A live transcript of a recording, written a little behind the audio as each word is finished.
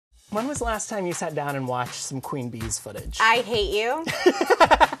When was the last time you sat down and watched some Queen Bees footage? I hate you.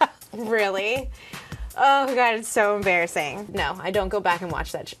 Really? Oh, God, it's so embarrassing. No, I don't go back and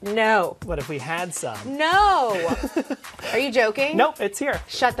watch that. No. What if we had some? No. Are you joking? Nope, it's here.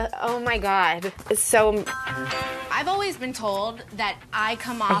 Shut the... Oh, my God. It's so... I've always been told that I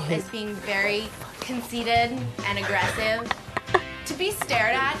come off as being very conceited and aggressive. To be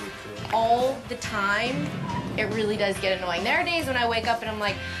stared at all the time, it really does get annoying. There are days when I wake up and I'm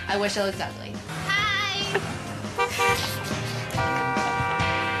like, I wish I looked ugly. Hi! I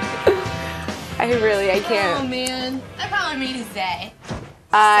can't. Oh, man. That probably made his day.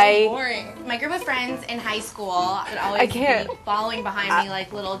 So boring. My group of friends in high school would always be following behind me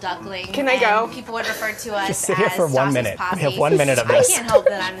like little ducklings. Can I go? People would refer to us Just sit here for 1 minute. Posse. We have 1 minute of this. I can't help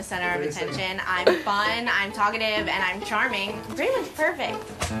that I'm the center of attention. I'm fun, I'm talkative, and I'm charming. Pretty much perfect.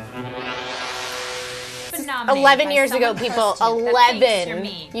 11 years ago, people. 11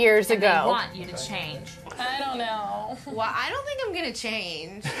 years ago. They want you to change. I don't know. Well, I don't think I'm gonna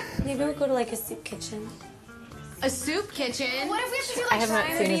change. Maybe we'll go to like a soup kitchen. A soup kitchen? What if we have to do like I have not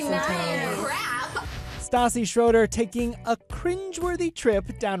seen this in 10 years. crap? Stassi Schroeder taking a cringeworthy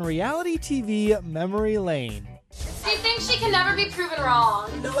trip down reality TV memory lane. Do you think she can never be proven wrong?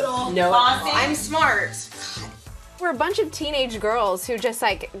 No at all. No. I'm smart. We're a bunch of teenage girls who just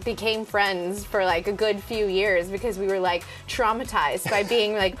like became friends for like a good few years because we were like traumatized by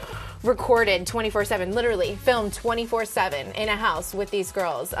being like recorded 24/7, literally filmed 24/7 in a house with these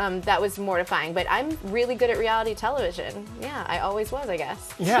girls. That was mortifying, but I'm really good at reality television. Yeah, I always was, I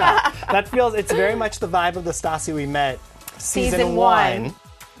guess. Yeah, it's very much the vibe of the Stassi we met season 1.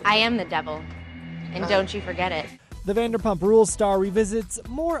 I am the devil, and don't you forget it. The Vanderpump Rules star revisits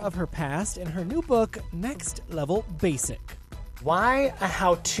more of her past in her new book, Next Level Basic. Why a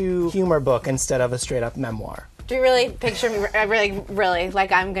how-to humor book instead of a straight-up memoir? Do you really picture me, really,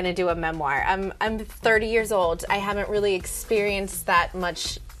 like I'm gonna do a memoir? I'm 30 years old. I haven't really experienced that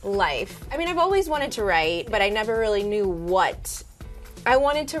much life. I mean, I've always wanted to write, but I never really knew what I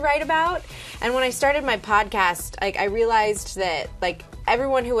wanted to write about. And when I started my podcast, like I realized that like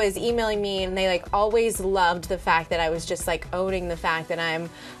everyone who was emailing me and they like always loved the fact that I was just like owning the fact that I'm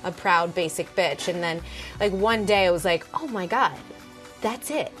a proud basic bitch. And then like one day I was like, oh my God, that's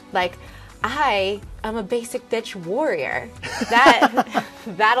it. Like I am a basic bitch warrior.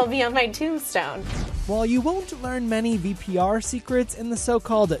 That'll be on my tombstone. While you won't learn many VPR secrets in the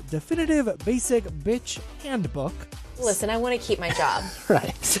so-called Definitive Basic Bitch Handbook, listen, I want to keep my job.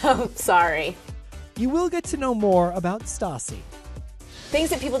 Right. So sorry. you will get to know more about Stassi.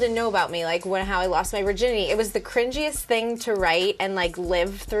 Things that people didn't know about me, like how I lost my virginity. It was the cringiest thing to write and like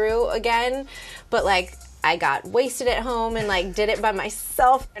live through again, but like I got wasted at home and like did it by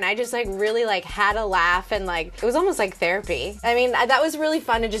myself, and I just like really like had a laugh, and like it was almost like therapy. I mean, that was really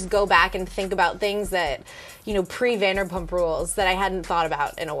fun to just go back and think about things that, you know, pre Vanderpump Rules that I hadn't thought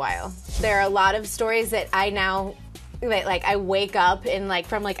about in a while. There are a lot of stories that I now like I wake up in like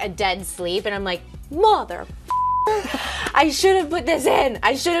from like a dead sleep and I'm like, mother I should have put this in.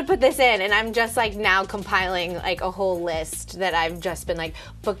 I should have put this in. And I'm just like now compiling like a whole list that I've just been like,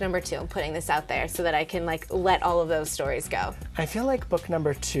 book number 2, I'm putting this out there so that I can like let all of those stories go. I feel like book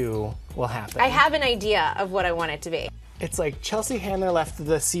number 2 will happen. I have an idea of what I want it to be. It's like Chelsea Handler left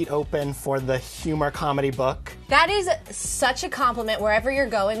the seat open for the humor comedy book. That is such a compliment. Wherever you're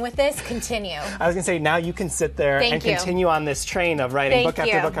going with this, continue. I was going to say, now you can sit there and continue on this train of writing book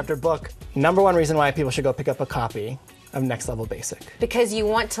after book after book. Number one reason why people should go pick up a copy of Next Level Basic. Because you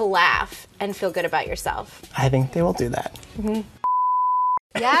want to laugh and feel good about yourself. I think they will do that. Mm-hmm.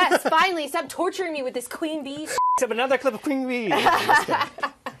 Yes, finally. Stop torturing me with this Queen Bees. Except another clip of Queen Bees.